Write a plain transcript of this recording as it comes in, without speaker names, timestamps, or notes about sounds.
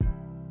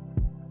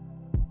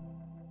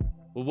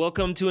Well,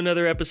 welcome to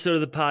another episode of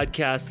the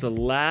podcast, the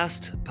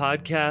last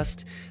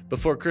podcast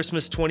before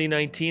Christmas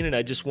 2019, and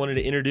I just wanted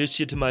to introduce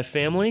you to my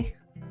family.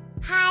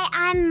 Hi,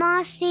 I'm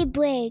Mossy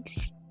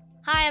Briggs.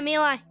 Hi, I'm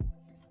Eli.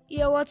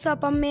 Yo, what's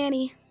up? I'm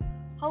Manny.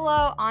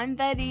 Hello, I'm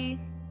Betty.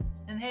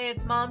 And hey,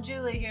 it's Mom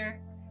Julie here.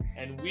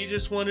 And we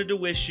just wanted to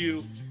wish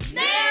you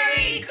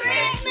Merry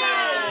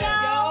Christmas!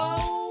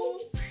 Yo!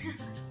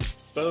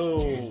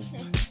 boom.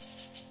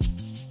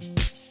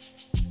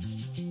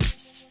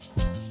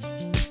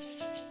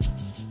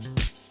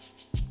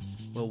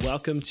 Well,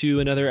 welcome to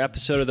another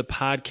episode of the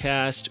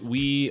podcast.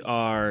 We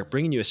are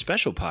bringing you a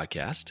special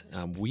podcast.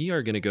 We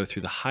are going to go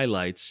through the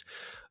highlights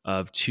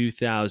of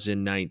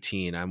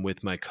 2019. I'm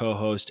with my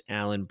co-host,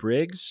 Alan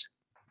Briggs.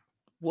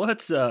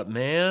 What's up,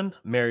 man?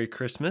 Merry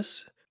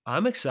Christmas.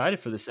 I'm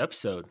excited for this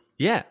episode.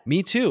 Yeah,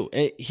 me too.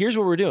 Here's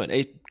what we're doing.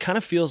 It kind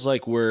of feels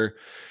like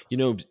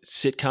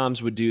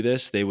sitcoms would do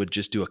this. They would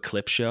just do a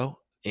clip show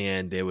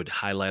and they would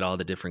highlight all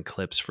the different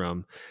clips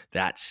from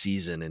that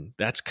season. And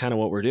that's kind of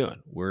what we're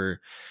doing.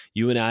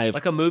 You and I have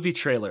Like a movie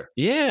trailer.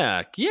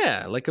 Yeah,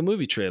 like a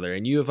movie trailer.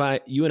 And you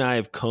and I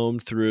have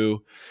combed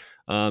through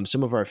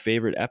some of our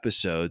favorite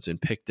episodes and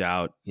picked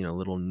out,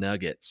 little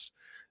nuggets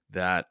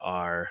that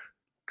are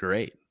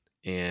great.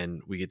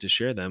 And we get to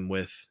share them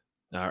with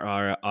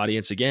our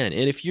audience again.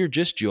 And if you're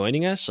just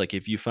joining us, like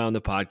if you found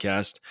the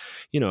podcast,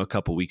 a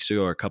couple weeks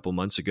ago or a couple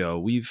months ago,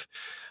 we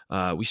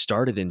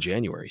started in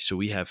January. So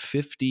we have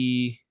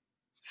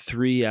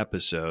 53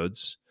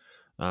 episodes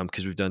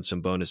because we've done some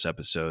bonus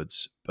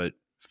episodes, but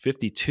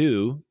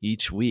 52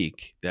 each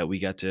week that we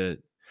got to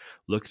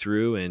look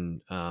through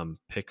and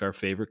pick our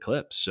favorite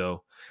clips.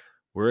 So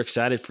we're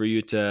excited for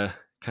you to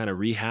kind of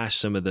rehash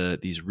some of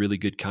these really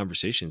good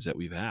conversations that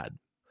we've had.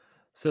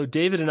 So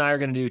David and I are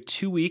going to do a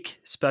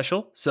 2-week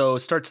special. So it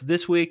starts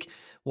this week.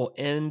 We'll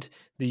end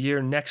the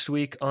year next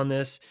week on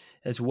this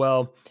as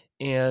well.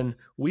 And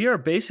we are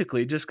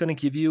basically just going to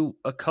give you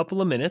a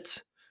couple of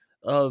minutes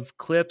of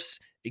clips.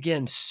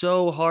 Again,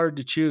 so hard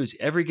to choose.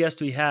 Every guest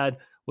we had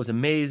was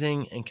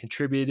amazing and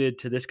contributed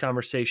to this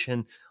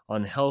conversation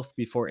on health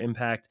before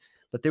impact.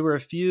 But there were a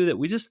few that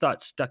we just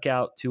thought stuck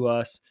out to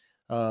us.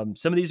 Some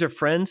of these are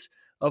friends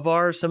of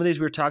ours. Some of these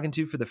we were talking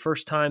to for the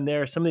first time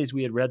there. Some of these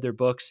we had read their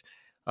books.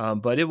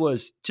 But it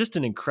was just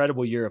an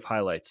incredible year of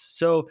highlights.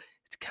 So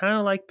it's kind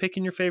of like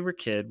picking your favorite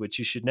kid, which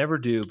you should never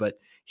do. But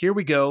here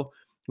we go.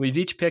 We've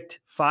each picked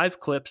 5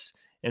 clips.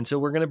 And so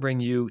we're going to bring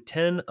you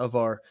 10 of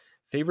our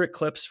favorite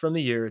clips from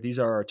the year. These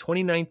are our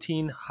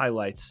 2019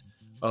 highlights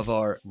of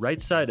our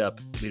Right Side Up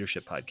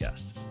Leadership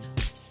Podcast.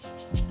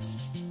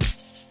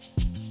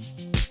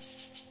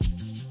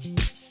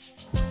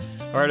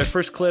 All right, our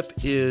first clip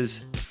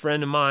is a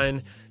friend of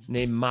mine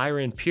named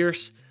Myron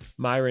Pierce.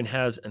 Myron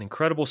has an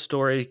incredible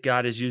story.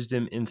 God has used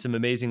him in some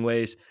amazing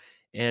ways.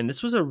 And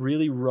this was a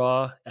really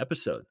raw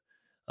episode.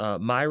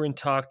 Myron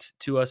talked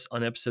to us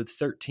on episode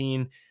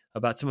 13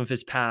 about some of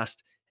his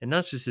past, and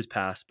not just his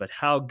past, but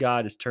how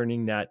God is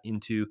turning that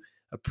into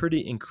a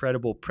pretty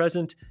incredible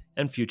present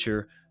and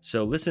future.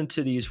 So listen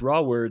to these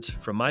raw words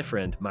from my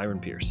friend, Myron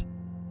Pierce.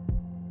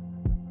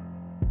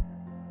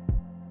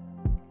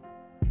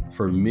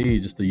 For me,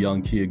 just a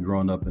young kid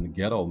growing up in the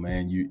ghetto,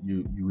 man,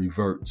 you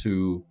revert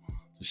to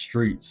the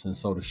streets. And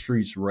so the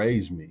streets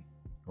raised me,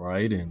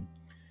 right? And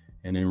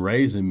in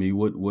raising me,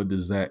 what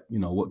does that,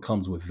 what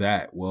comes with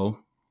that?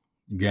 Well,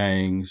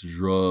 gangs,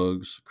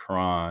 drugs,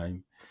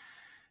 crime.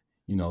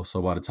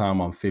 So by the time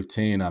I'm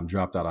 15, I'm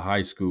dropped out of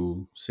high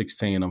school.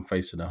 16, I'm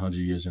facing 100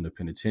 years in the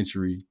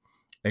penitentiary.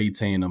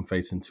 18, I'm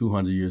facing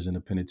 200 years in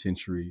the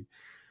penitentiary.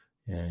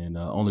 And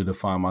only to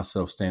find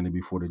myself standing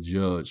before the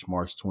judge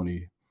March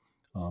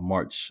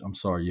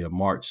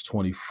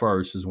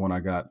 21st is when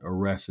I got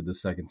arrested the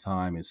second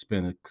time and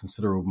spent a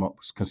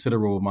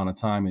considerable amount of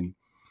time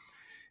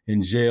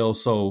in jail.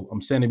 So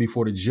I'm standing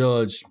before the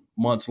judge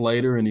months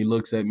later, and he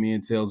looks at me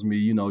and tells me,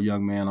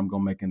 young man, I'm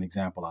going to make an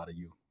example out of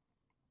you.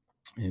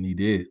 And he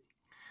did.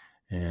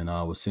 And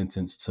I was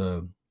sentenced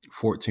to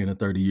 14 or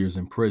 30 years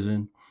in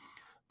prison,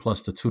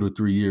 plus the 2 to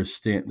 3 year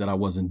stint that I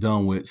wasn't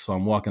done with. So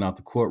I'm walking out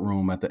the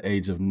courtroom at the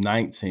age of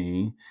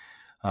 19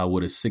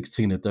 with a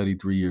 16 to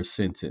 33 year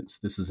sentence.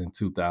 This is in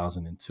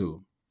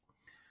 2002.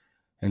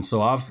 And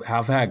so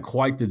I've had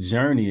quite the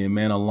journey. And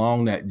man,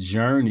 along that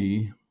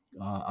journey,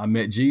 I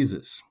met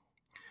Jesus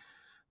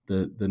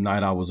the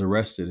night I was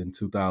arrested in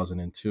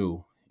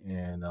 2002,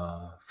 and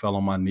fell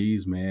on my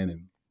knees, man,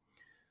 and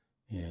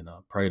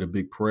prayed a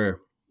big prayer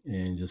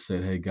and just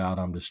said, hey, God,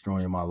 I'm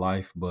destroying my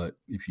life, but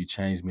if you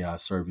change me, I'll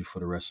serve you for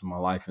the rest of my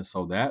life. And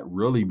so that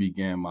really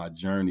began my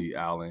journey,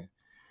 Alan,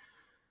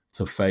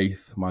 to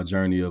faith, my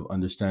journey of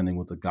understanding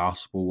what the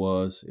gospel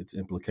was, its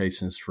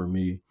implications for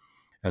me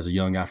as a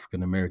young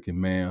African-American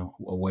man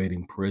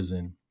awaiting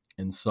prison.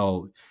 And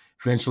so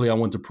eventually I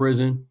went to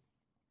prison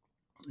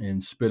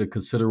and spent a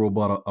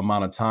considerable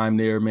amount of time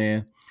there,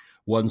 man.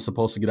 Wasn't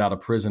supposed to get out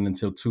of prison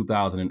until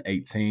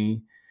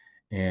 2018.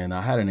 And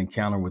I had an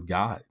encounter with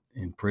God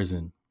in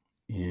prison,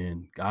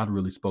 and God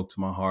really spoke to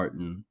my heart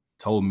and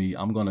told me,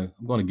 I'm gonna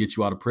get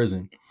you out of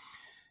prison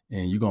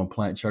and you're gonna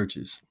plant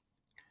churches.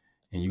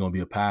 and you're going to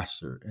be a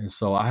pastor. And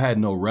so I had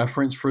no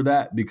reference for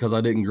that because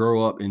I didn't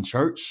grow up in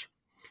church.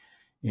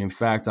 In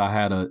fact, I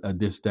had a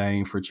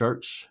disdain for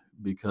church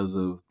because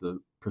of the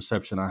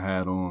perception I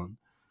had on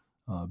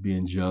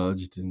being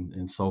judged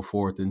and so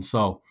forth. And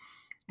so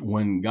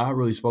when God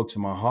really spoke to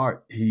my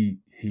heart, he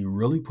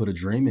really put a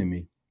dream in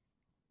me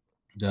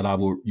that I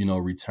will,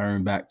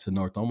 return back to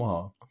North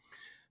Omaha,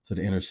 to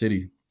the inner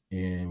city,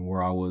 and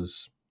where I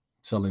was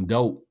selling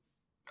dope,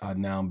 I'd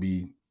now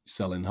be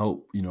selling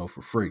hope,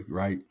 for free,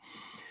 right?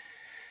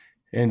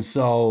 And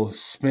so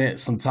spent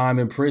some time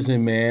in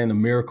prison, man. A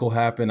miracle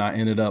happened. I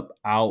ended up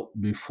out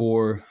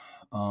before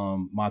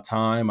my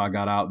time. I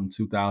got out in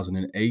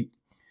 2008.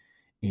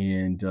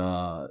 And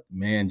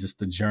man, just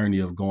the journey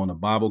of going to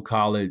Bible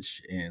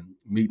college and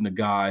meeting a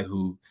guy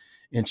who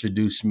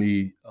introduced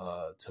me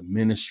to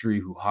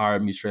ministry, who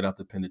hired me straight out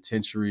the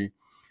penitentiary.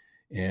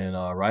 And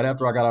right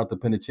after I got out the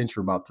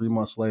penitentiary, about 3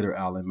 months later,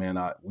 Alan, man,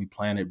 we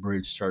planted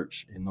Bridge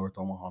Church in North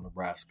Omaha,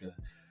 Nebraska,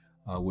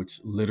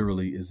 which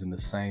literally is in the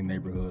same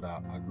neighborhood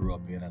I grew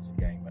up in as a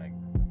gangbanger.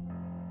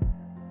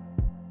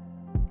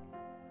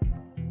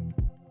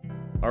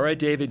 All right,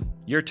 David,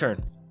 your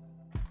turn.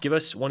 Give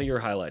us one of your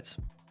highlights.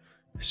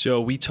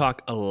 So we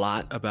talk a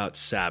lot about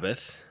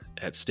Sabbath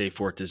at Stay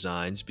Fort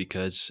Designs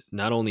because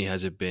not only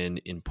has it been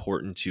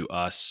important to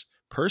us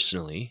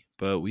personally,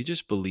 but we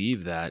just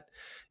believe that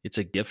it's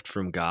a gift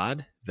from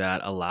God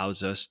that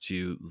allows us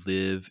to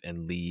live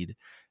and lead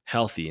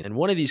healthy. And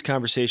one of these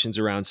conversations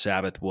around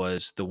Sabbath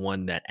was the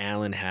one that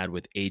Alan had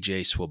with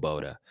AJ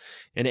Swoboda.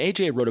 And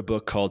AJ wrote a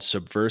book called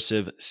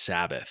Subversive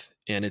Sabbath.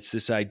 And it's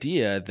this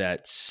idea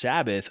that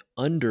Sabbath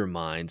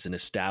undermines an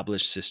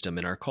established system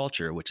in our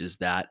culture, which is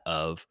that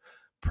of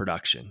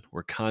production.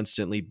 We're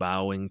constantly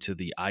bowing to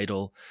the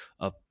idol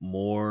of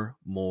more,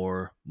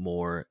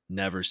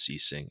 never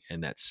ceasing.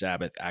 And that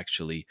Sabbath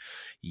actually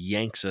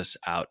yanks us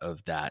out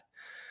of that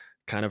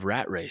kind of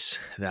rat race,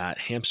 that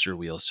hamster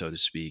wheel, so to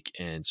speak.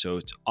 And so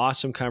it's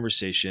awesome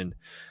conversation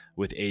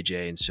with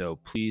AJ. And so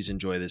please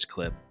enjoy this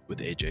clip with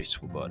AJ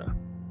Swoboda.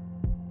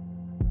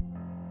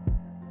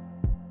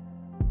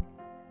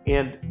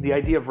 And the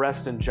idea of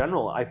rest in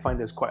general, I find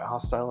is quite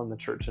hostile in the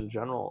church in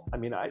general. I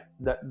mean,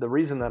 the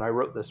reason that I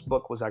wrote this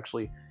book was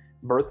actually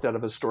birthed out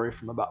of a story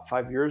from about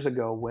 5 years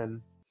ago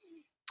when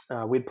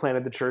we'd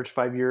planted the church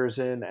 5 years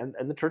in,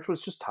 and the church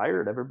was just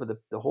tired. Everybody,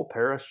 the whole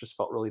parish just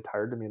felt really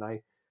tired to me, and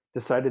I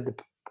decided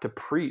to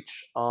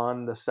preach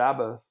on the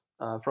Sabbath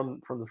from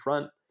the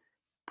front,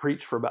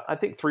 preach for about, I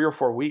think, 3 or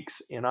 4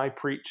 weeks, and I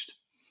preached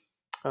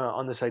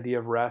on this idea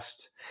of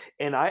rest.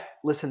 And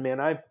listen, man,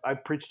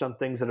 I've preached on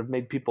things that have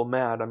made people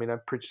mad. I mean,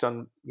 I've preached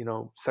on,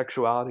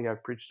 sexuality.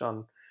 I've preached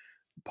on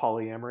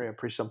polyamory. I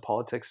preached on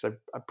politics.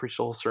 I preached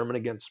a whole sermon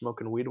against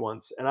smoking weed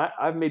once. And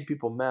I've made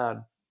people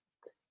mad.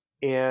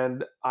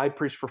 And I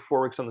preached for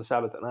 4 weeks on the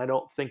Sabbath. And I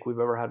don't think we've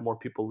ever had more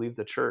people leave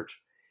the church.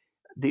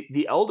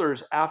 The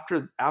elders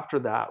after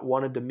that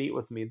wanted to meet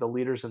with me, the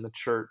leaders in the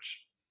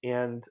church.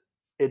 And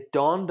it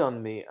dawned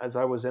on me as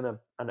I was in an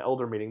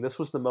elder meeting. This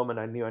was the moment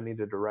I knew I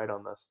needed to write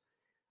on this.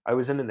 I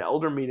was in an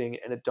elder meeting,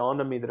 and it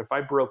dawned on me that if I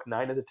broke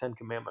 9 of the 10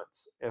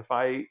 commandments, if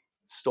I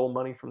stole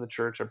money from the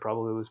church, I'd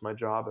probably lose my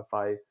job. If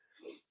I,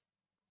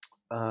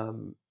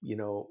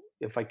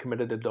 if I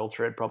committed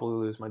adultery, I'd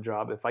probably lose my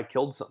job. If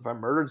I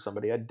murdered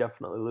somebody, I'd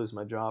definitely lose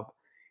my job.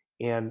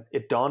 And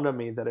it dawned on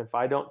me that if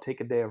I don't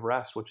take a day of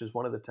rest, which is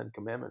one of the 10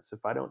 commandments,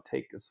 if I don't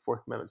take, as the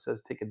 4th commandment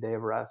says, take a day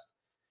of rest,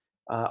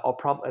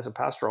 as a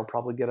pastor, I'll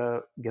probably get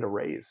a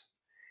raise.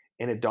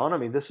 And it dawned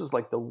on me, this is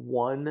like the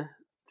one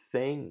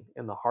thing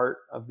in the heart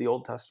of the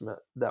Old Testament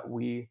that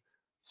we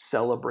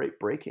celebrate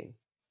breaking.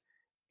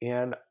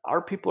 And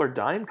our people are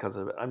dying because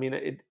of it.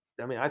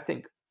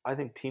 I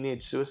think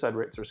teenage suicide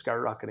rates are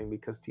skyrocketing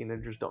because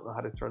teenagers don't know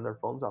how to turn their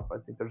phones off. I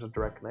think there's a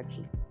direct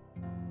connection.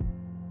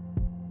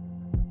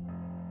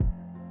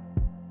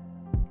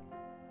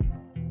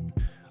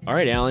 All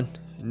right, Alan,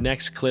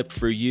 next clip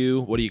for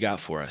you. What do you got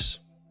for us?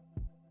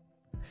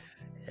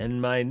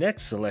 And my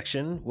next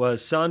selection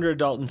was Saundra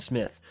Dalton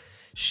Smith.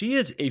 She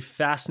is a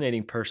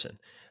fascinating person.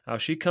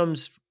 She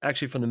comes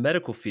actually from the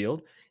medical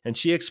field, and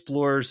she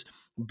explores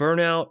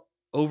burnout,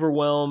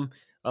 overwhelm,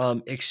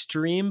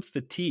 extreme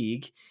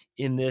fatigue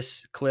in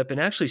this clip.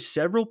 And actually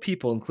several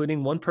people,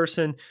 including one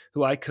person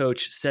who I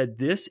coach, said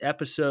this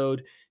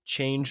episode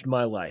changed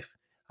my life.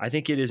 I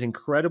think it is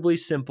incredibly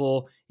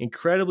simple,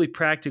 incredibly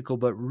practical,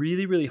 but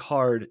really, really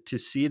hard to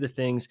see the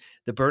things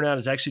the burnout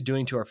is actually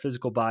doing to our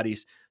physical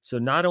bodies. So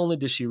not only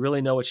does she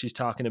really know what she's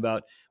talking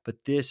about, but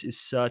this is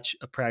such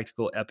a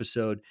practical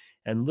episode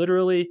and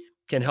literally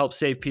can help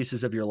save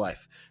pieces of your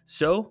life.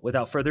 So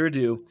without further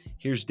ado,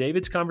 here's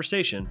David's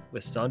conversation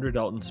with Saundra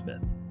Dalton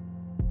Smith.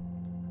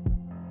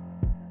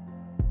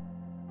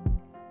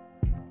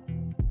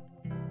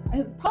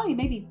 It's probably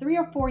maybe 3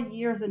 or 4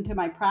 years into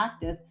my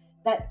practice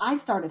that I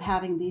started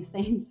having these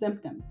same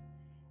symptoms.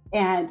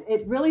 And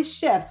it really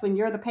shifts when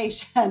you're the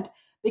patient,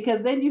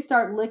 because then you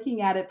start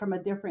looking at it from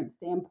a different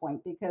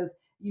standpoint, because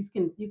you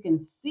can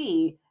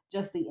see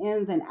just the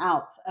ins and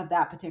outs of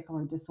that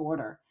particular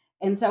disorder.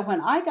 And so when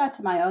I got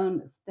to my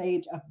own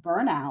stage of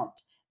burnout,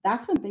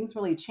 that's when things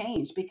really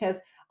changed, because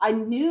I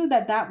knew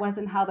that that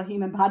wasn't how the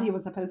human body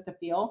was supposed to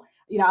feel.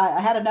 I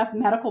had enough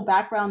medical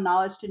background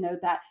knowledge to know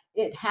that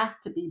it has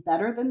to be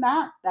better than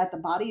that, that the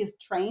body is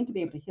trained to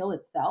be able to heal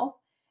itself.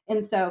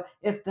 And so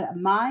if the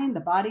mind, the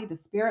body, the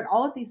spirit,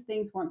 all of these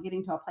things weren't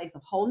getting to a place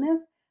of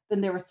wholeness,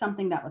 then there was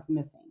something that was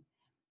missing.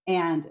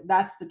 And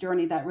that's the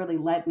journey that really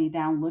led me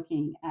down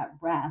looking at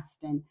rest.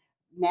 And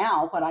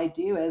now what I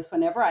do is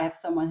whenever I have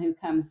someone who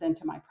comes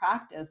into my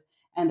practice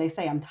and they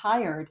say, I'm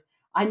tired,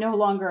 I no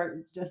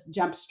longer just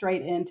jump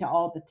straight into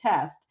all the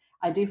tests.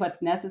 I do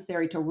what's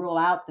necessary to rule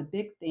out the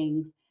big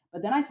things,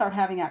 but then I start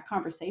having that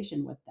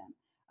conversation with them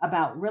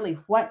about really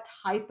what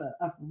type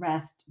of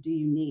rest do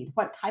you need?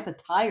 What type of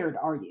tired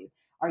are you?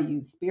 Are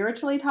you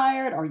spiritually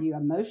tired? Are you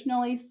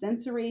emotionally,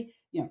 sensory,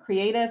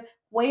 creative?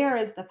 Where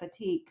is the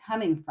fatigue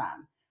coming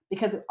from?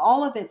 Because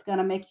all of it's going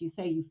to make you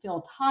say you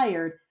feel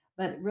tired,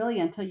 but really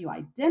until you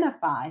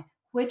identify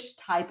which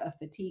type of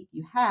fatigue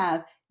you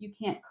have, you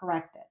can't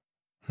correct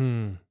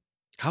it.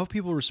 How have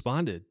people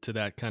responded to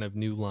that kind of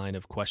new line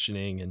of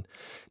questioning and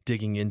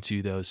digging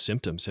into those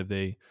symptoms? Have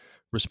they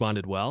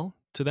responded well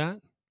to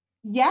that?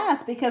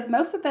 Yes, because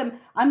most of them,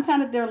 I'm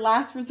kind of their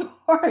last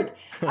resort.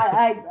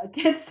 I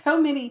get so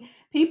many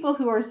people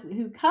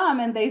who come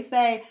and they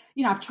say,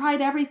 I've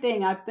tried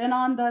everything. I've been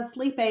on the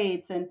sleep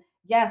aids, and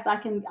yes, I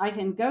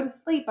can go to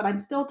sleep, but I'm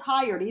still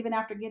tired even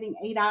after getting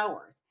 8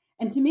 hours.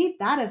 And to me,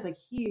 that is a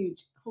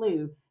huge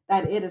clue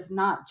that it is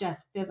not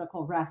just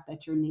physical rest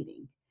that you're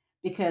needing,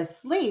 because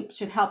sleep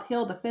should help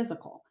heal the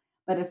physical,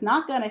 but it's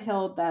not going to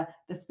heal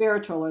the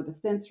spiritual or the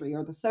sensory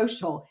or the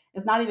social.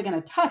 It's not even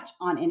going to touch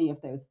on any of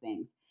those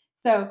things.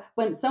 So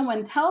when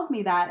someone tells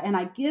me that and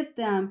I give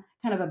them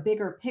kind of a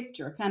bigger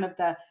picture, kind of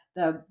the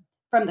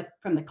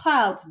from the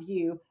clouds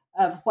view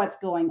of what's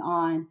going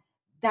on,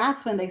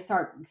 that's when they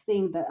start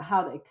seeing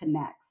how it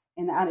connects.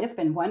 And it's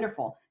been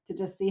wonderful to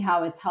just see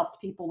how it's helped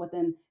people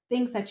within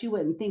things that you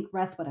wouldn't think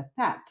rest would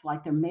affect,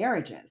 like their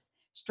marriages,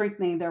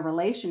 strengthening their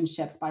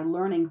relationships by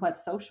learning what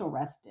social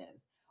rest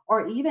is,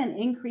 or even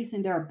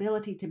increasing their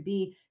ability to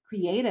be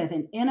creative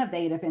and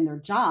innovative in their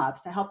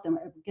jobs to help them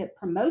get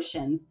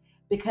promotions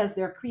because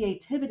their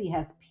creativity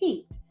has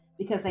peaked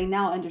because they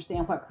now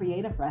understand what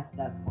creative rest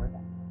does for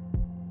them.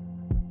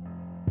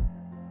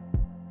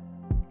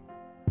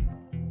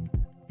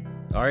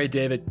 All right,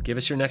 David, give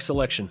us your next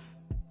selection.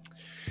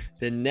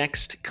 The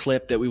next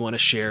clip that we want to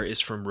share is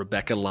from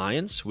Rebecca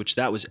Lyons, which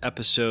that was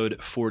episode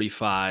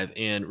 45.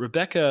 And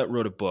Rebecca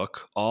wrote a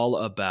book all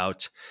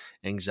about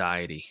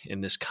anxiety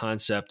and this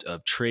concept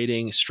of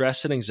trading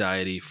stress and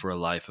anxiety for a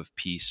life of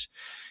peace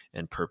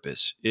and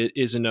purpose. It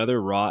is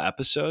another raw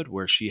episode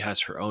where she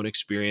has her own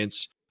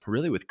experience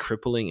really with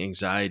crippling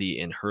anxiety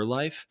in her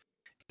life.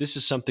 This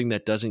is something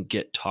that doesn't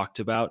get talked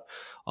about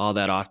all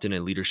that often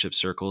in leadership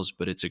circles,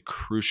 but it's a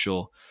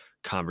crucial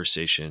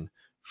conversation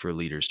for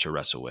leaders to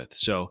wrestle with.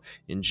 So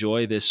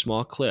enjoy this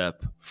small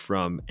clip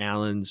from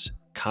Alan's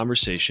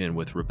conversation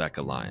with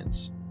Rebecca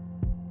Lyons.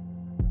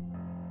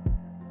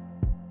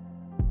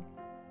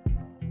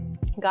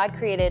 God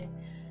created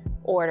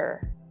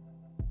order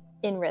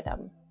in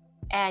rhythm,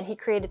 and he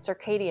created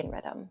circadian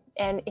rhythm.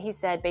 And he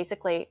said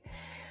basically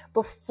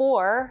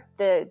before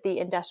the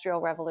Industrial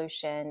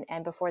Revolution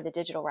and before the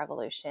digital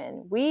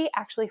revolution, we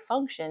actually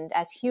functioned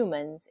as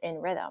humans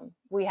in rhythm.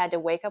 We had to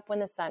wake up when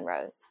the sun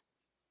rose,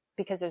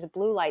 because there's a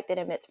blue light that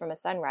emits from a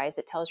sunrise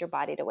that tells your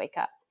body to wake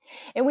up.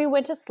 And we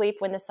went to sleep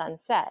when the sun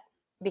set,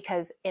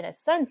 because in a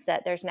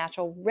sunset, there's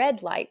natural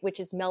red light, which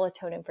is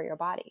melatonin for your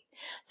body.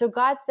 So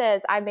God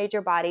says, I made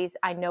your bodies.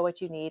 I know what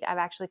you need. I've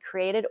actually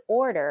created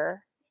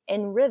order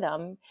and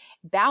rhythm,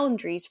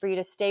 boundaries for you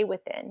to stay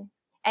within.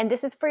 And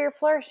this is for your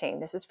flourishing.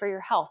 This is for your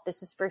health.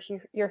 This is for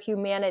your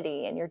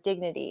humanity and your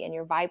dignity and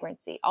your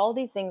vibrancy. All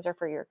these things are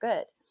for your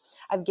good.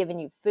 I've given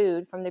you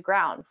food from the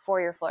ground for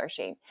your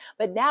flourishing.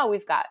 But now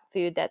we've got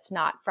food that's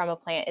not from a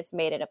plant. It's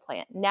made in a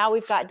plant. Now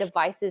we've got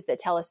devices that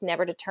tell us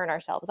never to turn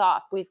ourselves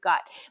off. We've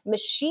got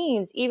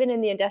machines, even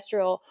in the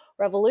Industrial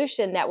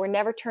Revolution, that were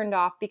never turned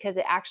off because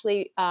it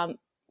actually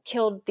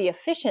killed the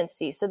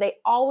efficiency. So they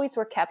always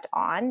were kept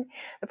on.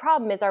 The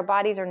problem is our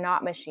bodies are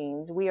not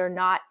machines. We are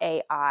not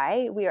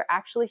AI. We are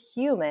actually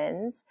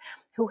humans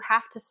who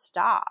have to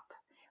stop.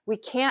 We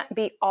can't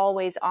be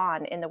always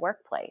on in the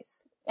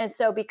workplace. And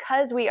so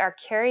because we are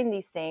carrying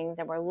these things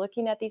and we're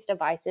looking at these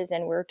devices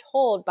and we're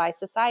told by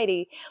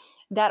society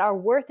that our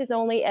worth is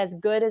only as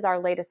good as our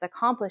latest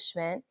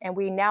accomplishment, and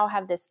we now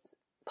have this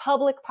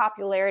public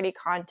popularity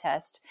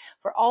contest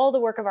for all the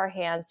work of our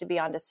hands to be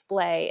on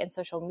display in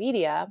social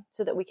media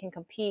so that we can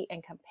compete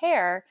and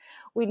compare,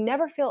 we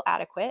never feel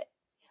adequate.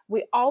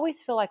 We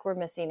always feel like we're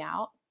missing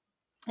out.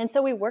 And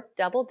so we work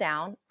double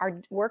down, our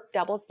work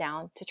doubles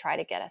down to try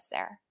to get us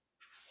there.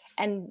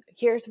 And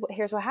here's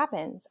what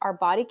happens. Our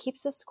body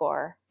keeps the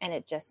score and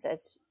it just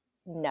says,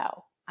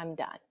 no, I'm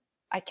done.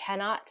 I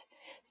cannot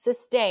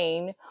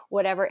sustain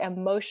whatever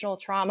emotional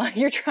trauma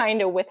you're trying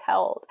to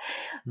withhold.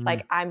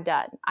 Like, I'm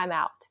done. I'm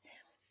out.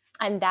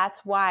 And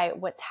that's why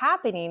what's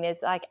happening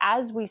is, like,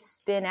 as we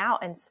spin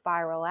out and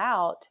spiral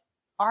out,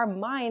 our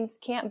minds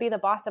can't be the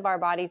boss of our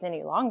bodies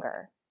any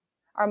longer.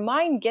 Our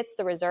mind gets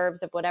the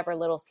reserves of whatever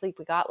little sleep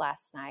we got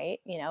last night,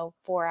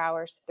 4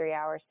 hours, 3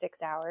 hours,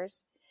 6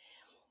 hours.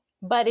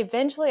 But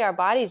eventually our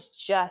bodies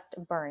just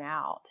burn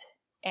out.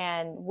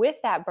 And with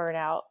that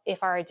burnout,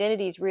 if our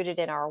identity is rooted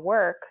in our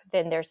work,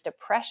 then there's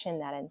depression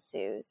that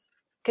ensues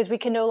because we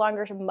can no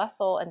longer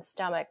muscle and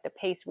stomach the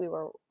pace we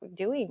were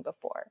doing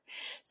before.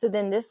 So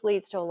then this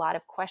leads to a lot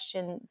of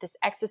this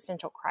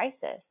existential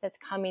crisis that's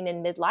coming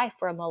in midlife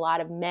from a lot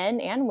of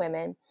men and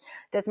women.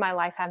 Does my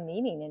life have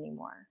meaning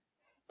anymore?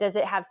 Does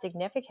it have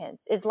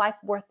significance? Is life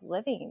worth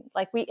living?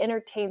 Like, we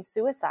entertain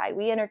suicide.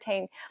 We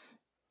entertain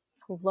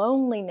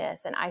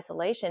loneliness and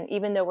isolation.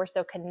 Even though we're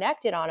so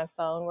connected on a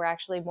phone, we're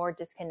actually more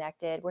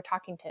disconnected. We're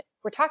talking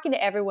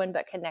to everyone,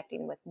 but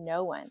connecting with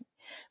no one.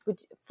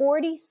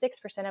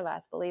 46% of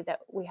us believe that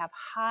we have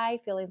high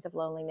feelings of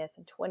loneliness,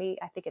 and 27%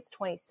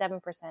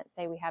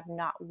 say we have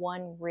not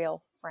one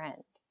real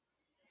friend.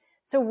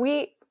 So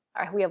we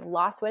have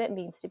lost what it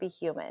means to be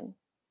human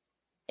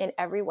in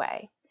every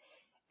way.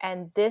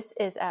 And this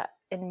is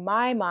in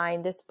my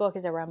mind, this book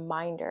is a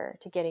reminder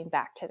to getting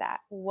back to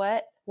that.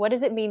 What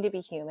does it mean to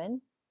be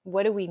human?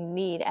 What do we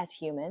need as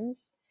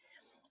humans?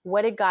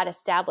 What did God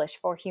establish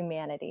for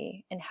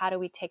humanity? And how do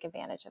we take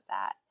advantage of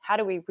that? How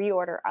do we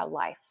reorder our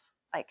life?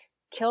 Like,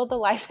 kill the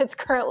life that's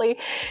currently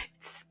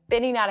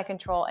spinning out of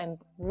control and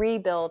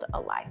rebuild a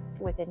life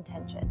with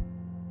intention.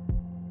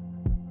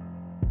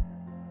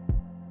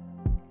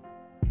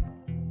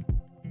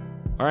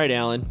 All right,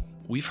 Alan,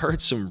 we've heard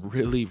some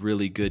really,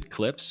 really good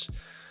clips.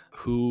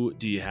 Who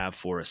do you have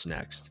for us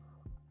next?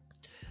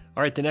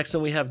 All right, the next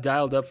one we have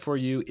dialed up for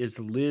you is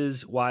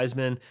Liz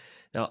Wiseman.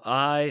 Now,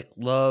 I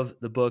love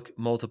the book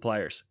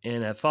Multipliers,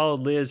 and I've followed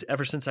Liz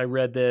ever since I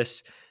read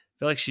this. I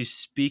feel like she's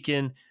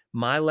speaking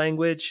my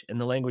language and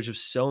the language of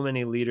so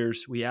many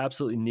leaders. We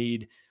absolutely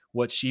need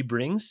what she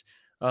brings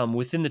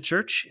within the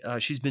church.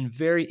 She's been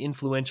very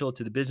influential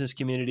to the business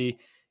community,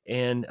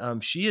 and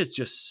she is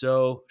just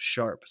so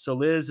sharp. So,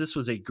 Liz, this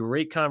was a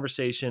great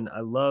conversation.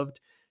 I loved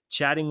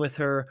chatting with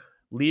her.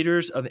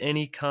 Leaders of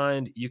any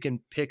kind, you can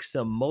pick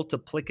some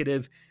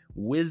multiplicative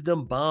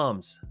wisdom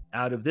bombs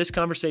out of this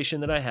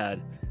conversation that I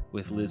had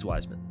with Liz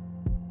Wiseman.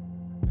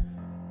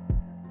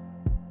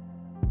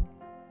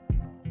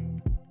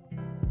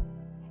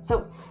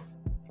 So,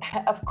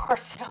 of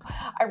course,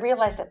 I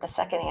realize that the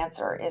second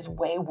answer is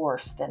way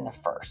worse than the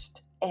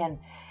first. And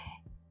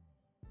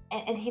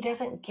he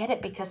doesn't get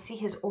it because, see,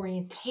 his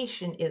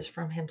orientation is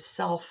from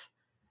himself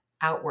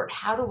outward.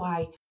 How do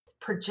I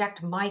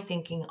project my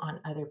thinking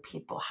on other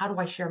people? How do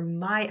I share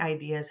my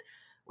ideas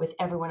with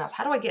everyone else?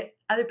 How do I get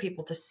other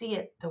people to see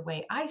it the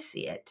way I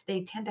see it?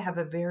 They tend to have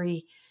a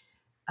very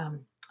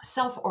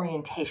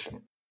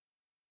self-orientation.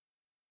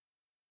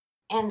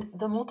 And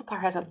the multiplier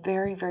has a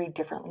very, very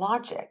different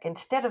logic.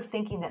 Instead of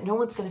thinking that no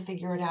one's going to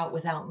figure it out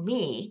without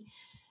me,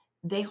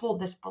 they hold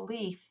this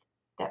belief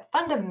that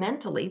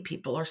fundamentally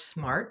people are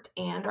smart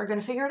and are going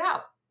to figure it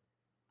out.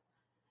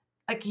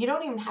 Like, you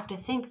don't even have to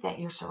think that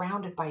you're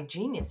surrounded by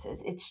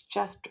geniuses. It's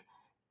just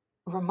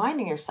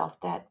reminding yourself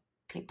that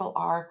people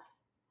are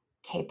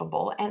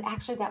capable and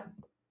actually that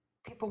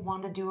people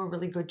want to do a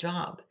really good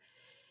job.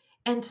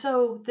 And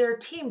so their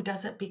team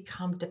doesn't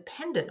become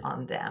dependent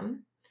on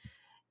them.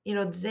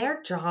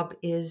 Their job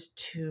is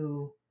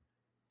to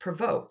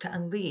provoke, to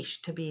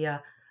unleash, to be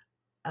a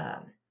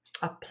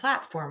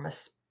platform, a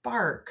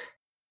spark,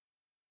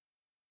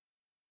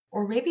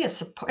 or maybe a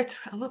support. It's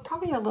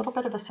probably a little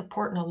bit of a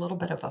support and a little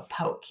bit of a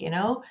poke,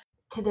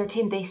 to their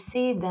team. They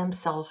see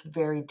themselves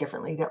very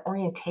differently. Their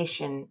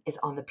orientation is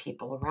on the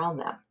people around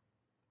them,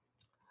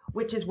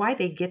 which is why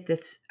they get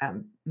this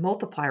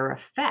multiplier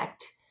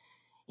effect.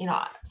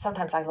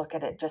 Sometimes I look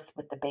at it just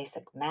with the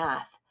basic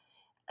math.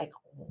 Like,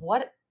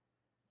 what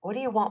do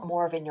you want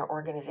more of in your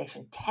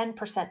organization?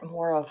 10%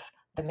 more of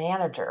the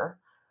manager?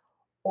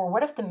 Or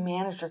what if the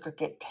manager could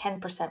get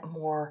 10%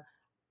 more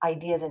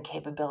ideas and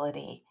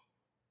capability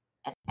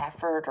and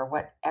effort or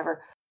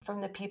whatever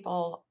from the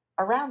people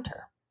around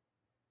her?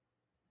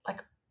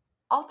 Like,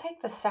 I'll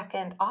take the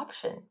second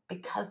option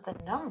because the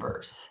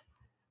numbers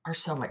are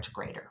so much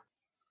greater.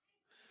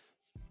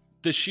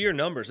 The sheer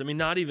numbers. I mean,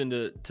 not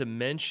even to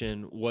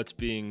mention what's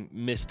being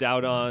missed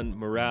out on,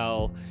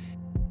 morale.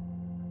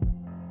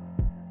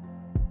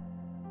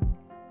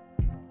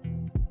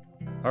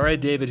 All right,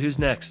 David, who's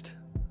next?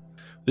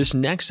 This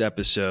next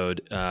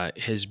episode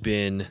has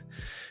been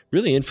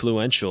really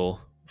influential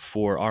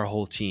for our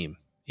whole team.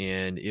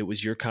 And it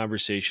was your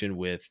conversation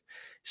with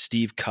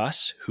Steve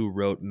Cuss, who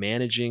wrote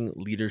Managing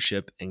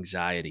Leadership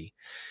Anxiety.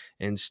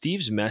 And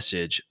Steve's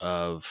message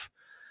of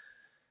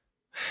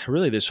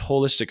really this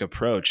holistic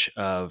approach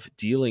of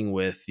dealing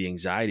with the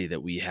anxiety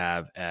that we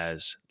have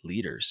as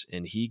leaders.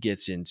 And he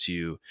gets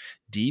into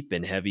deep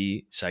and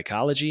heavy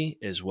psychology,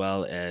 as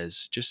well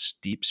as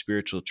just deep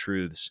spiritual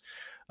truths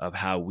of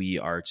how we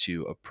are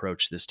to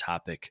approach this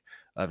topic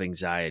of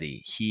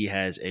anxiety. He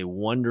has a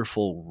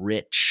wonderful,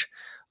 rich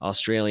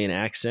Australian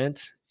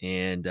accent,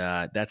 and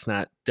that's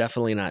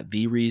definitely not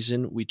the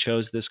reason we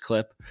chose this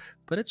clip,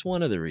 but it's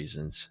one of the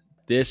reasons.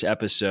 this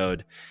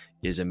episode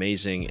is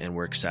amazing, and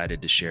we're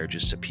excited to share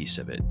just a piece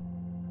of it.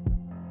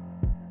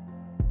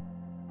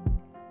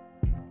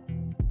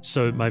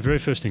 So my very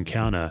first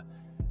encounter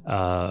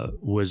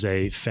was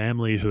a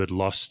family who had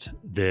lost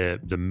the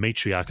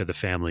matriarch of the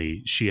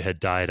family. She had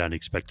died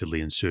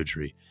unexpectedly in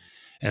surgery.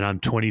 And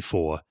I'm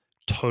 24,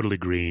 totally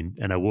green,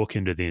 and I walk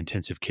into the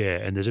intensive care,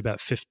 and there's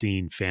about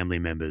 15 family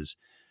members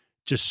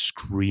just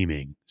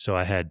screaming. So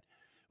I had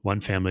one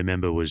family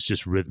member was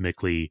just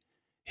rhythmically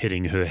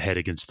hitting her head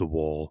against the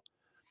wall.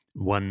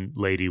 One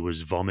lady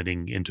was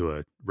vomiting into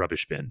a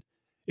rubbish bin.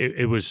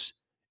 It was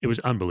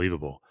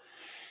unbelievable.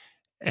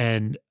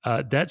 And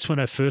that's when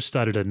I first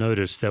started to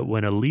notice that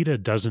when a leader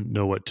doesn't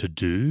know what to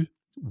do,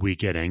 we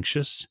get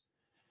anxious.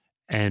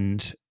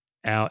 And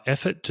our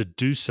effort to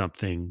do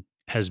something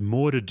has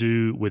more to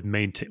do with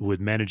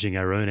managing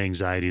our own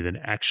anxiety than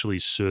actually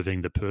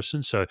serving the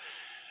person. So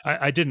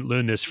I didn't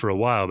learn this for a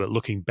while, but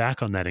looking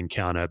back on that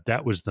encounter,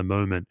 that was the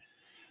moment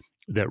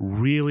that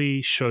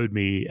really showed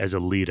me as a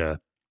leader,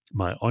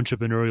 my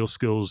entrepreneurial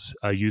skills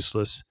are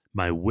useless,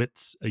 my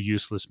wits are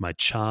useless, my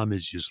charm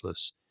is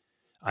useless.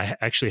 I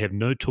actually have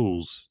no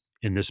tools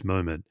in this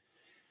moment.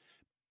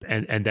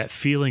 And that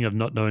feeling of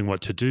not knowing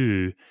what to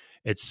do,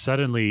 it's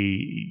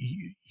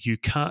suddenly you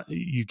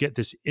get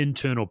this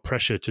internal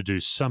pressure to do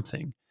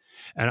something.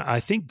 And I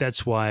think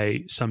that's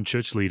why some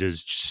church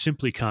leaders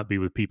simply can't be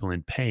with people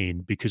in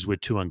pain, because we're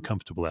too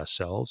uncomfortable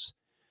ourselves.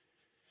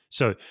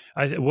 So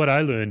what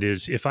I learned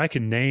is if I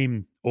can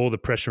name all the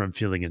pressure I'm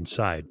feeling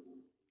inside,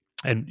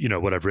 and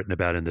what I've written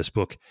about in this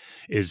book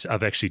is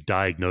I've actually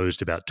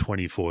diagnosed about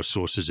 24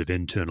 sources of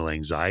internal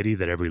anxiety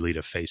that every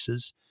leader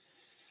faces.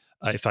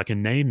 If I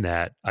can name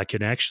that, I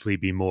can actually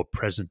be more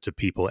present to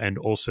people and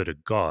also to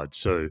God.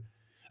 So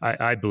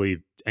I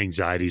believe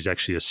anxiety is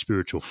actually a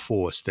spiritual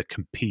force that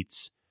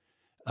competes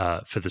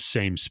for the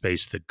same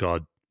space that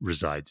God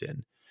resides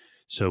in.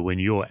 So when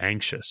you're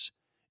anxious,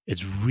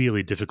 it's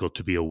really difficult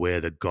to be aware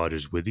that God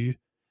is with you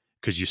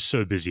because you're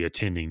so busy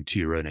attending to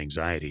your own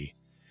anxiety.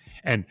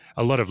 And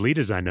a lot of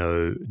leaders I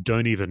know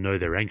don't even know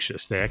they're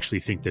anxious. They actually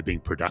think they're being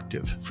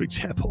productive, for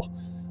example.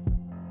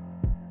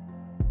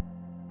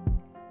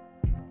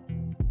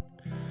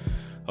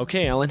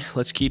 Okay, Alan,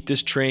 let's keep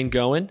this train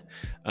going.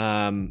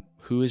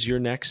 Who is your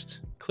next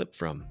clip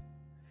from?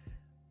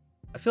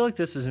 I feel like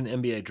this is an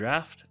NBA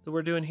draft that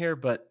we're doing here,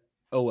 but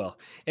oh well.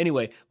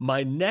 Anyway,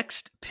 my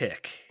next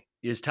pick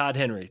is Todd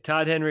Henry.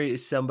 Todd Henry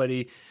is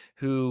somebody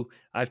who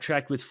I've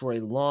tracked with for a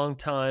long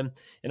time,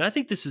 and I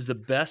think this is the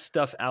best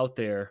stuff out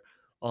there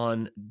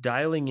on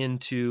dialing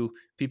into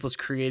people's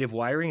creative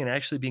wiring and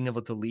actually being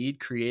able to lead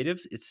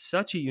creatives. It's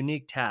such a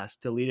unique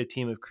task to lead a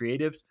team of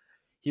creatives.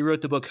 He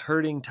wrote the book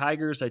Herding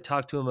Tigers. I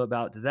talked to him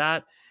about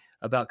that,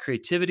 about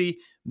creativity,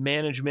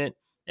 management,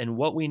 and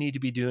what we need to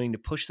be doing to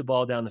push the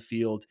ball down the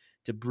field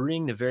to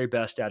bring the very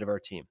best out of our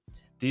team.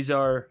 These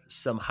are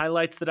some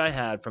highlights that I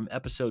had from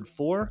episode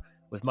 4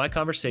 with my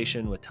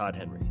conversation with Todd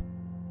Henry.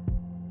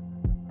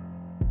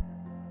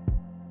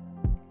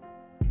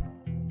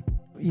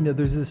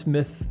 There's this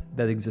myth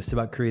that exists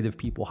about creative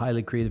people,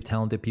 highly creative,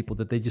 talented people,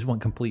 that they just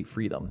want complete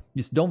freedom.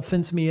 Just don't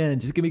fence me in,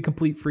 just give me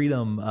complete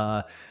freedom.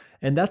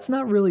 And that's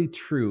not really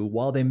true.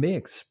 While they may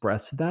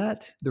express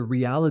that, the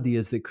reality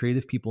is that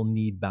creative people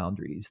need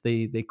boundaries.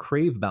 They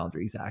crave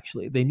boundaries,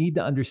 actually. They need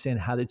to understand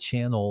how to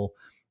channel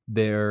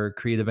their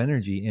creative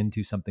energy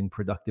into something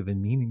productive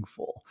and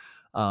meaningful.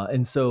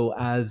 And so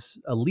as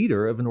a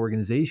leader of an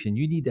organization,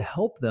 you need to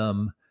help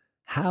them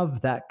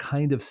have that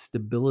kind of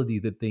stability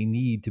that they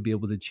need to be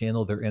able to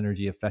channel their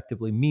energy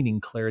effectively, meaning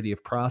clarity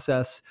of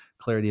process,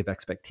 clarity of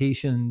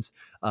expectations.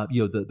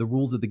 The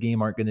rules of the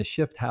game aren't going to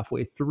shift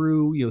halfway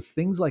through.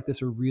 Things like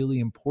this are really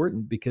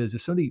important, because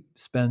if somebody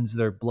spends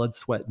their blood,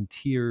 sweat, and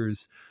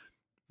tears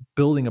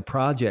building a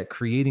project,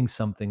 creating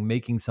something,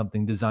 making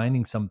something,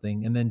 designing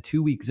something, and then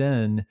 2 weeks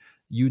in,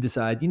 you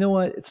decide, you know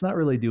what, it's not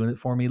really doing it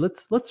for me.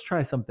 Let's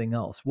try something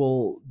else.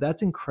 Well,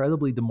 that's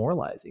incredibly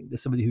demoralizing to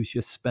somebody who's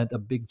just spent a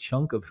big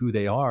chunk of who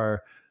they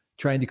are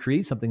trying to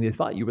create something they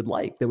thought you would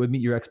like, that would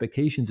meet your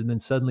expectations, and then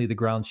suddenly the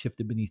ground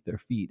shifted beneath their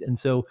feet. And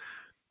so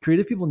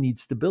creative people need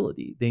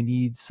stability. They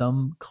need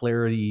some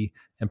clarity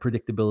and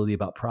predictability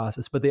about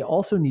process, but they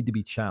also need to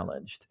be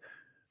challenged.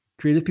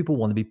 Creative people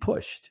want to be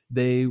pushed.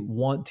 They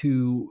want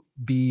to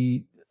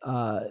be,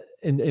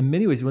 in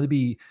many ways, they want to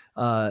be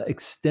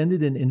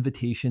extended an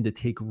invitation to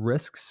take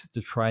risks,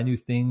 to try new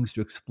things,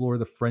 to explore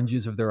the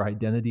fringes of their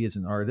identity as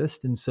an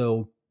artist. And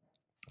so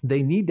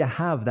they need to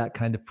have that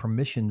kind of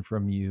permission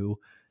from you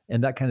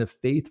and that kind of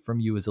faith from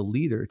you as a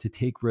leader to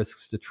take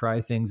risks, to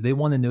try things. They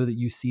want to know that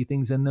you see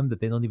things in them that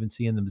they don't even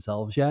see in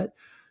themselves yet.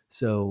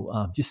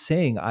 So just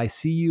saying, I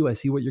see you, I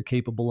see what you're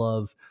capable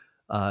of,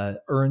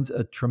 earns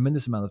a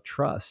tremendous amount of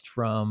trust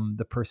from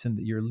the person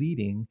that you're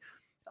leading.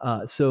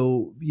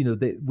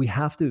 We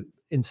have to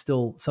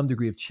instill some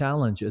degree of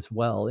challenge as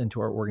well into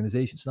our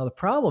organizations. Now, the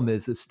problem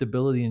is that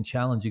stability and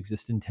challenge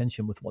exist in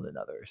tension with one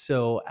another.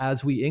 So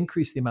as we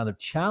increase the amount of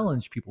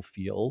challenge people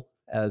feel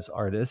as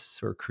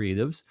artists or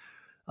creatives,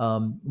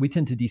 we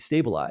tend to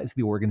destabilize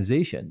the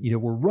organization.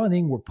 We're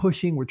running, we're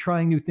pushing, we're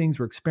trying new things,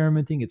 we're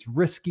experimenting. It's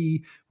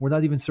risky. We're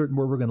not even certain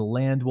where we're going to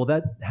land. Well,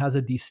 that has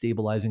a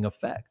destabilizing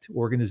effect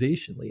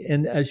organizationally.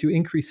 And as you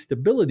increase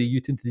stability,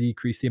 you tend to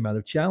decrease the amount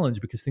of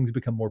challenge because things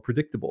become more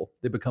predictable.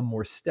 They become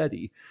more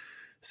steady.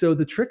 So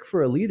the trick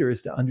for a leader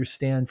is to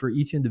understand for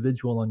each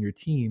individual on your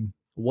team,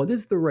 what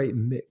is the right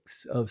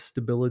mix of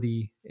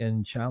stability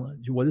and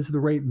challenge? What is the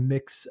right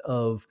mix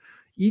of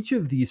each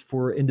of these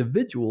for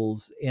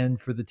individuals and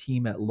for the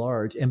team at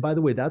large? And by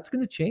the way, that's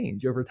going to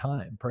change over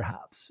time,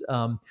 perhaps.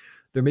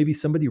 There may be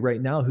somebody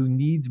right now who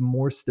needs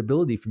more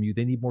stability from you.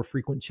 They need more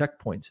frequent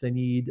checkpoints. They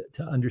need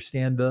to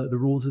understand the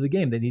rules of the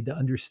game. They need to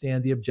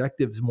understand the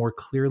objectives more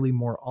clearly,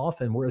 more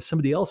often, whereas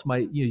somebody else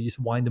might, you just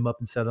wind them up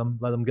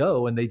and let them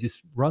go, and they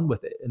just run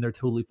with it, and they're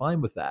totally fine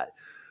with that.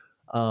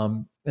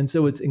 And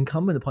so it's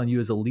incumbent upon you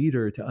as a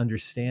leader to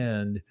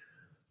understand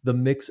the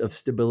mix of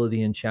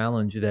stability and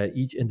challenge that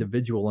each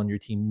individual on your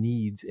team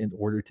needs in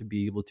order to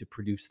be able to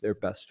produce their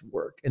best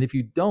work. And if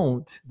you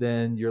don't,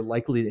 then you're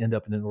likely to end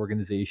up in an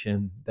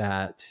organization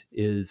that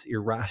is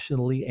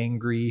irrationally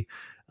angry,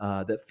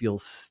 that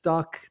feels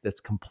stuck,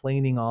 that's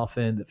complaining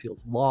often, that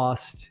feels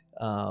lost,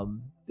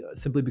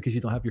 simply because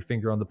you don't have your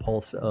finger on the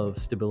pulse of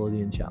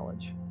stability and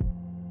challenge.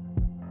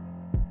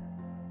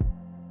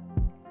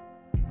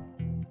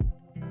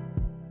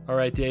 All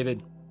right,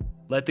 David,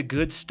 let the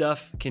good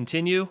stuff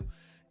continue.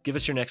 Give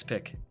us your next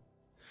pick.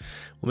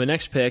 Well, my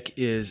next pick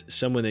is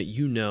someone that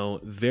you know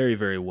very,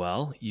 very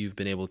well. You've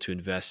been able to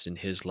invest in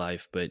his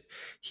life, but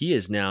he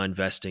is now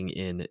investing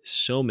in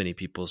so many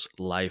people's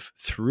life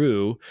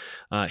through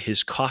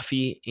his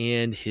coffee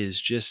and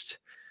his just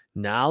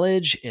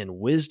knowledge and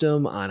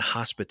wisdom on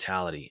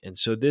hospitality. And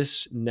so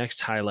this next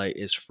highlight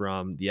is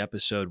from the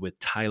episode with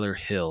Tyler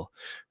Hill,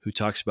 who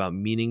talks about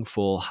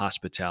meaningful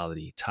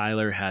hospitality.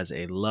 Tyler has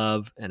a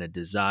love and a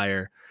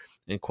desire,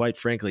 and quite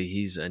frankly,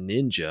 he's a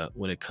ninja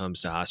when it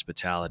comes to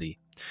hospitality.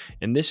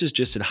 And this is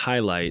just a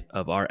highlight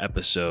of our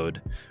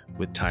episode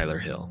with Tyler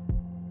Hill.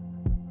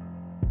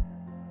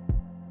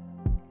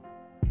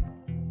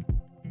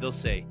 They'll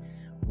say,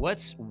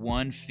 what's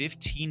one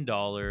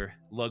 $15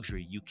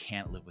 luxury you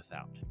can't live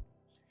without?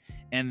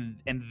 And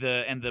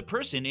the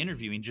person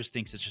interviewing just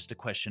thinks it's just a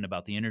question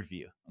about the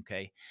interview,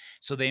 okay?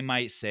 So they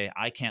might say,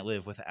 I can't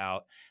live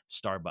without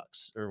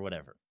Starbucks or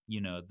whatever,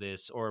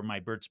 this, or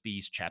my Burt's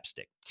Bees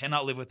chapstick.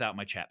 Cannot live without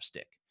my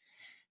chapstick.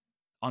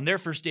 On their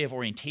first day of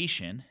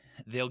orientation,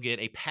 they'll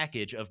get a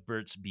package of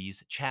Burt's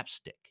Bees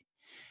chapstick.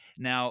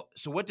 Now,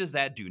 so what does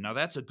that do? Now,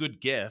 that's a good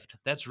gift.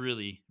 That's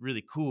really,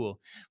 really cool.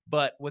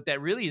 But what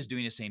that really is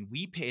doing is saying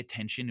we pay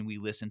attention and we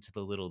listen to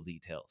the little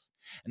details.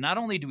 And not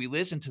only do we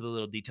listen to the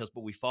little details,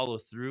 but we follow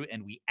through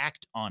and we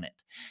act on it.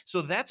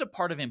 So that's a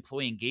part of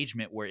employee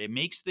engagement where it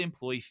makes the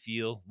employee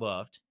feel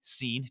loved,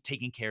 seen,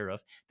 taken care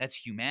of. That's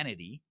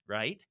humanity,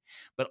 right?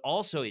 But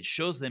also it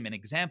shows them an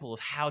example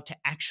of how to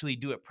actually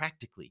do it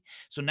practically.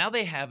 So now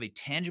they have a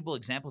tangible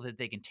example that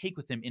they can take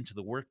with them into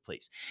the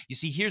workplace. You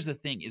see, here's the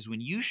thing is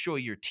when you show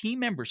your team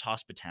members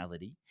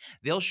hospitality,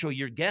 they'll show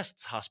your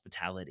guests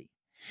hospitality.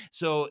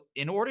 So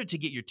in order to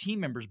get your team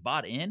members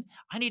bought in,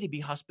 I need to be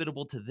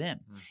hospitable to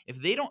them.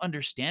 If they don't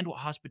understand what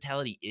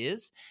hospitality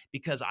is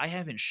because I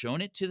haven't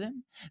shown it to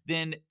them,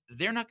 then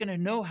they're not going to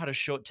know how to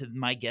show it to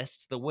my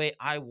guests the way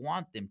I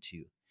want them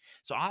to.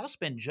 So I'll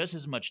spend just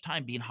as much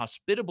time being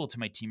hospitable to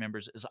my team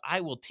members as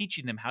I will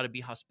teaching them how to be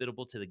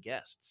hospitable to the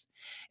guests.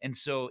 And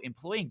so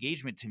employee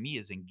engagement to me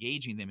is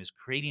engaging them, is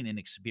creating an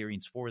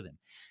experience for them.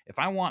 If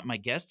I want my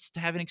guests to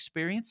have an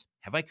experience,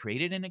 have I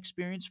created an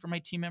experience for my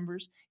team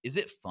members? Is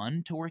it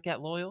fun to work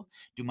at Loyal?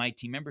 Do my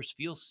team members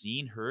feel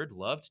seen, heard,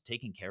 loved,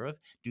 taken care of?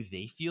 Do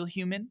they feel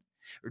human?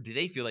 Or do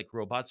they feel like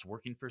robots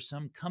working for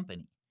some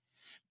company?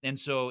 And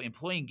so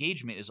employee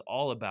engagement is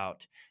all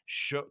about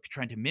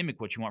trying to mimic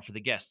what you want for the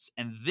guests.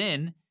 And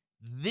then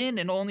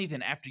and only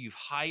then after you've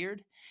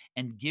hired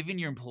and given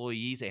your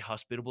employees a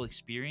hospitable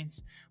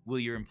experience, will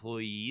your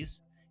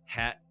employees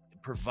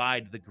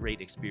provide the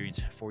great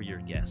experience for your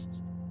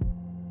guests.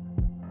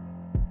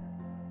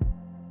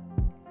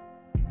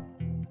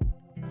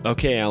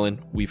 Okay,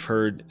 Alan, we've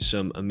heard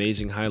some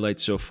amazing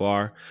highlights so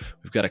far.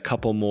 We've got a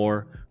couple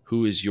more.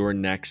 Who is your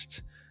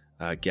next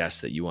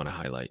guest that you want to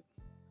highlight?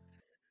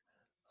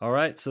 All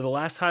right, so the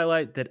last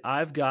highlight that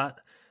I've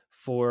got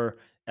for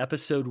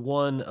episode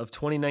 1 of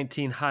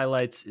 2019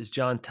 highlights is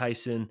Jon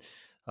Tyson.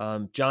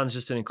 John's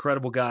just an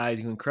incredible guy,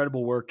 doing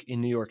incredible work in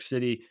New York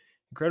City,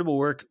 incredible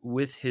work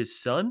with his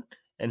son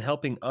and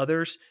helping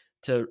others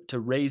to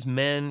raise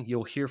men.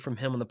 You'll hear from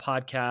him on the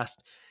podcast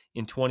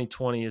in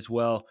 2020 as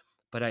well.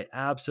 But I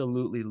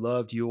absolutely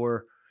loved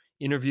your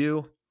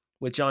interview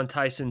with Jon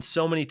Tyson.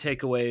 So many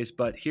takeaways,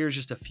 but here's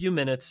just a few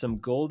minutes, some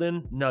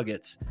golden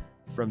nuggets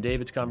from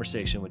David's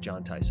conversation with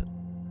Jon Tyson.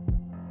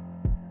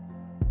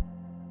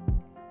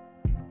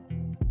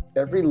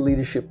 Every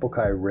leadership book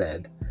I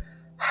read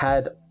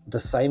had the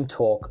same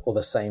talk or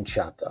the same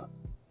chapter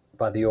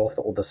by the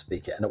author or the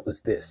speaker, and it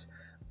was this: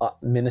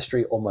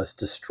 ministry almost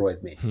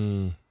destroyed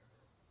me.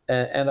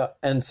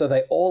 And so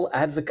they all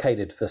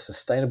advocated for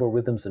sustainable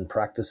rhythms and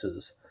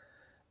practices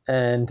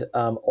and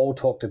all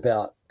talked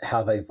about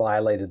how they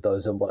violated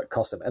those and what it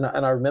cost them.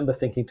 And I remember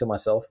thinking to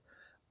myself,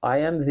 I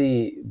am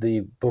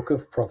the book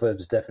of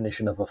Proverbs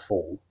definition of a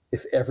fool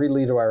if every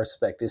leader I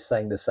respect is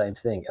saying the same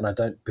thing and I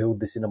don't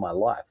build this into my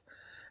life.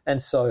 And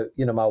so,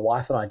 my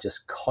wife and I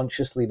just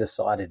consciously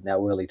decided in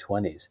our early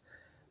 20s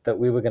that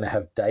we were going to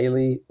have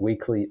daily,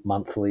 weekly,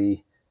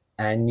 monthly,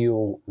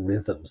 annual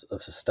rhythms of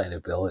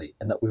sustainability,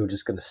 and that we were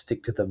just going to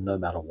stick to them no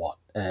matter what.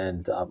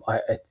 And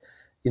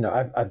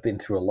I've been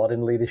through a lot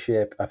in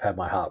leadership. I've had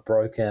my heart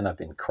broken. I've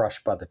been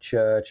crushed by the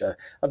church.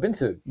 I've been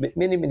through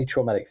many, many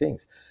traumatic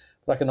things.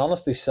 But I can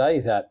honestly say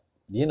that,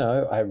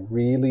 I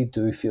really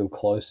do feel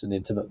close and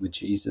intimate with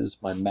Jesus.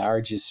 My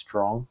marriage is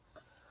strong.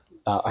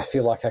 I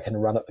feel like I can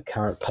run at the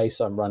current pace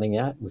I'm running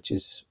at, which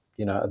is,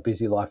 a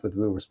busy life with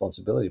real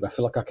responsibility. But I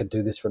feel like I could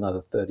do this for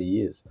another 30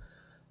 years.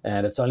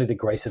 And it's only the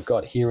grace of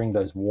God, hearing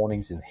those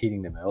warnings and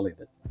heeding them early,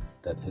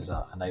 that has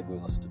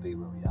enabled us to be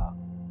where we are.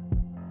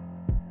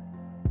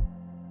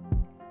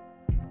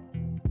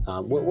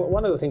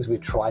 One of the things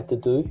we've tried to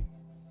do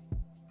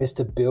is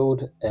to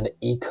build an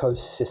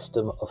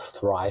ecosystem of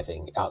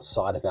thriving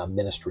outside of our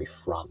ministry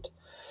front.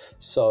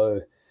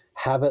 So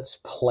habits,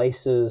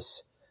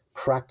 places,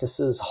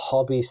 practices,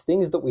 hobbies,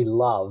 things that we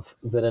love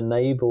that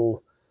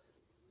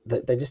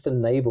just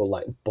enable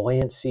like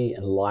buoyancy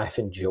and life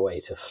and joy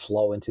to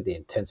flow into the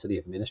intensity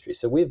of ministry.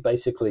 So we've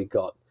basically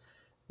got,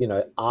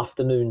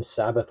 afternoon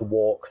Sabbath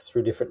walks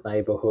through different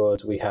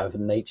neighborhoods. We have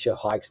nature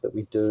hikes that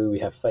we do. We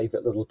have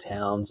favorite little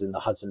towns in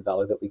the Hudson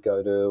Valley that we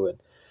go to. And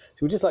so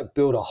we just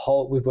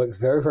we've worked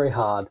very, very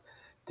hard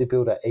to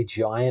build a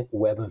giant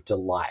web of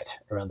delight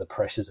around the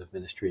pressures of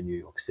ministry in New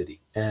York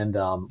City. And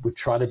we've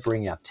tried to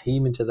bring our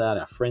team into that,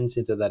 our friends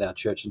into that, our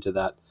church into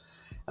that.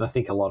 And I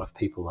think a lot of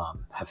people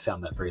have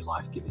found that very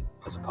life-giving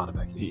as a part of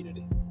our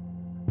community.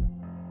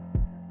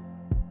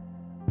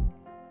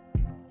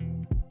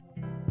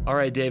 All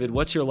right, David,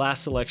 what's your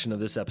last selection of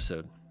this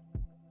episode?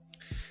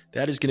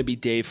 That is going to be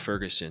Dave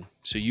Ferguson.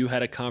 So you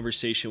had a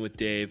conversation with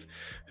Dave,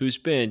 who's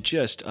been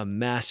just a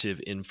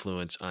massive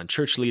influence on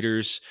church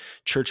leaders,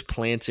 church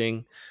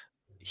planting.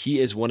 He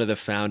is one of the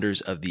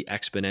founders of the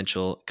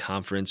Exponential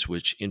Conference,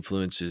 which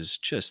influences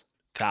just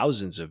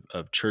thousands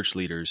of church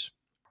leaders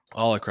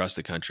all across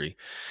the country.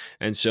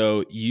 And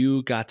so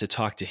you got to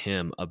talk to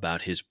him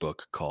about his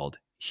book called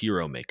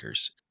Hero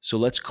Makers. So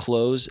let's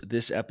close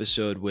this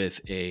episode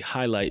with a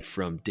highlight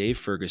from Dave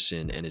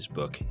Ferguson and his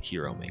book,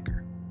 Hero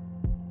Maker.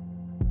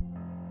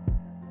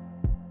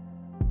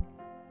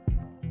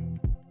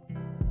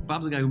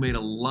 Bob's a guy who made a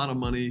lot of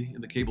money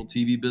in the cable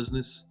TV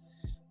business.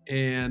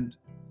 And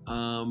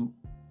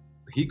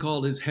he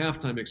called his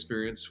halftime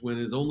experience when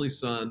his only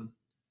son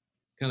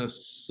kind of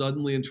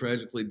suddenly and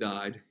tragically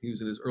died. He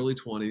was in his early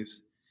 20s.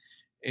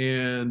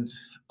 And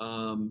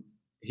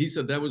he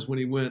said that was when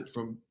he went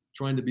from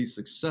trying to be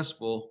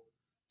successful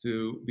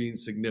to being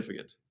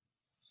significant.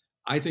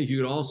 I think you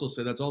could also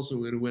say that's also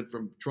when he went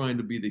from trying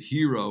to be the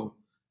hero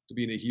to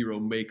being a hero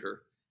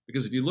maker.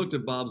 Because if you looked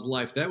at Bob's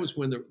life, that was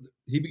when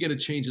he began to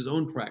change his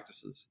own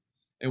practices.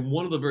 And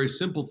one of the very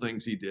simple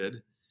things he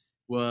did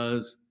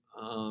was,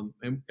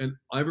 and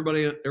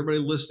everybody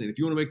listening, if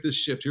you want to make this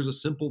shift, here's a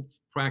simple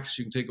practice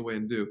you can take away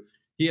and do.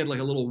 He had like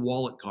a little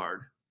wallet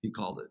card, he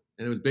called it.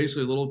 And it was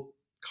basically a little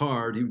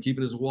card he would keep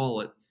in his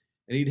wallet.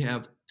 And he'd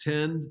have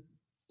 10,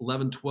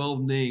 11,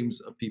 12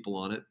 names of people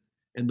on it.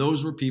 And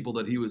those were people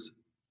that he was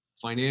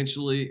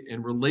financially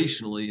and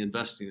relationally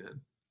investing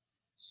in.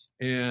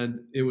 And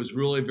it was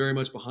really very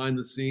much behind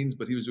the scenes,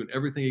 but he was doing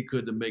everything he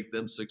could to make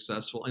them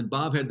successful. And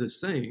Bob had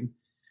this saying,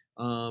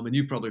 and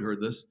you've probably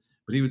heard this,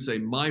 but he would say,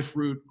 "My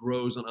fruit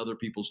grows on other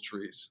people's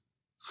trees."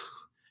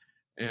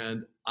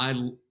 And I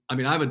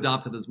mean, I've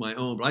adopted it as my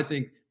own, but I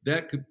think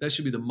that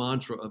should be the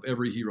mantra of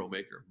every hero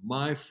maker.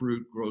 My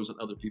fruit grows on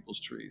other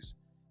people's trees.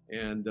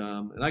 And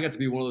I got to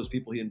be one of those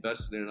people he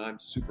invested in, and I'm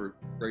super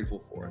grateful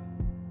for it.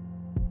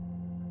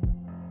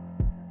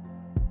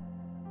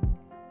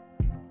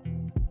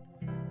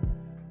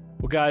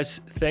 Well, guys,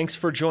 thanks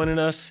for joining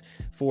us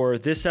for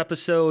this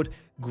episode.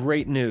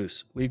 Great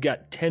news. We've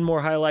got 10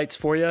 more highlights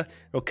for you.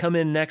 It'll come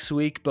in next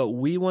week, but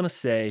we want to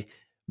say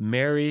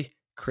Merry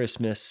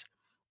Christmas.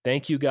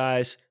 Thank you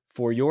guys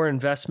for your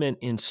investment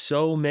in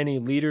so many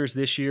leaders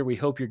this year. We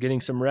hope you're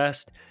getting some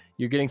rest.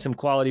 You're getting some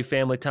quality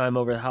family time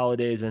over the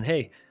holidays. And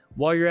hey,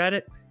 while you're at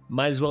it,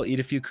 might as well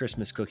eat a few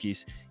Christmas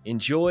cookies.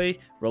 Enjoy,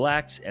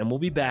 relax, and we'll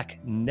be back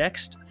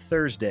next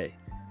Thursday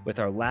with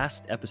our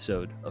last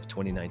episode of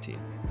 2019.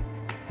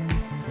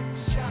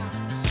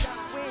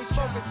 We ain't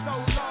focused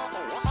so long.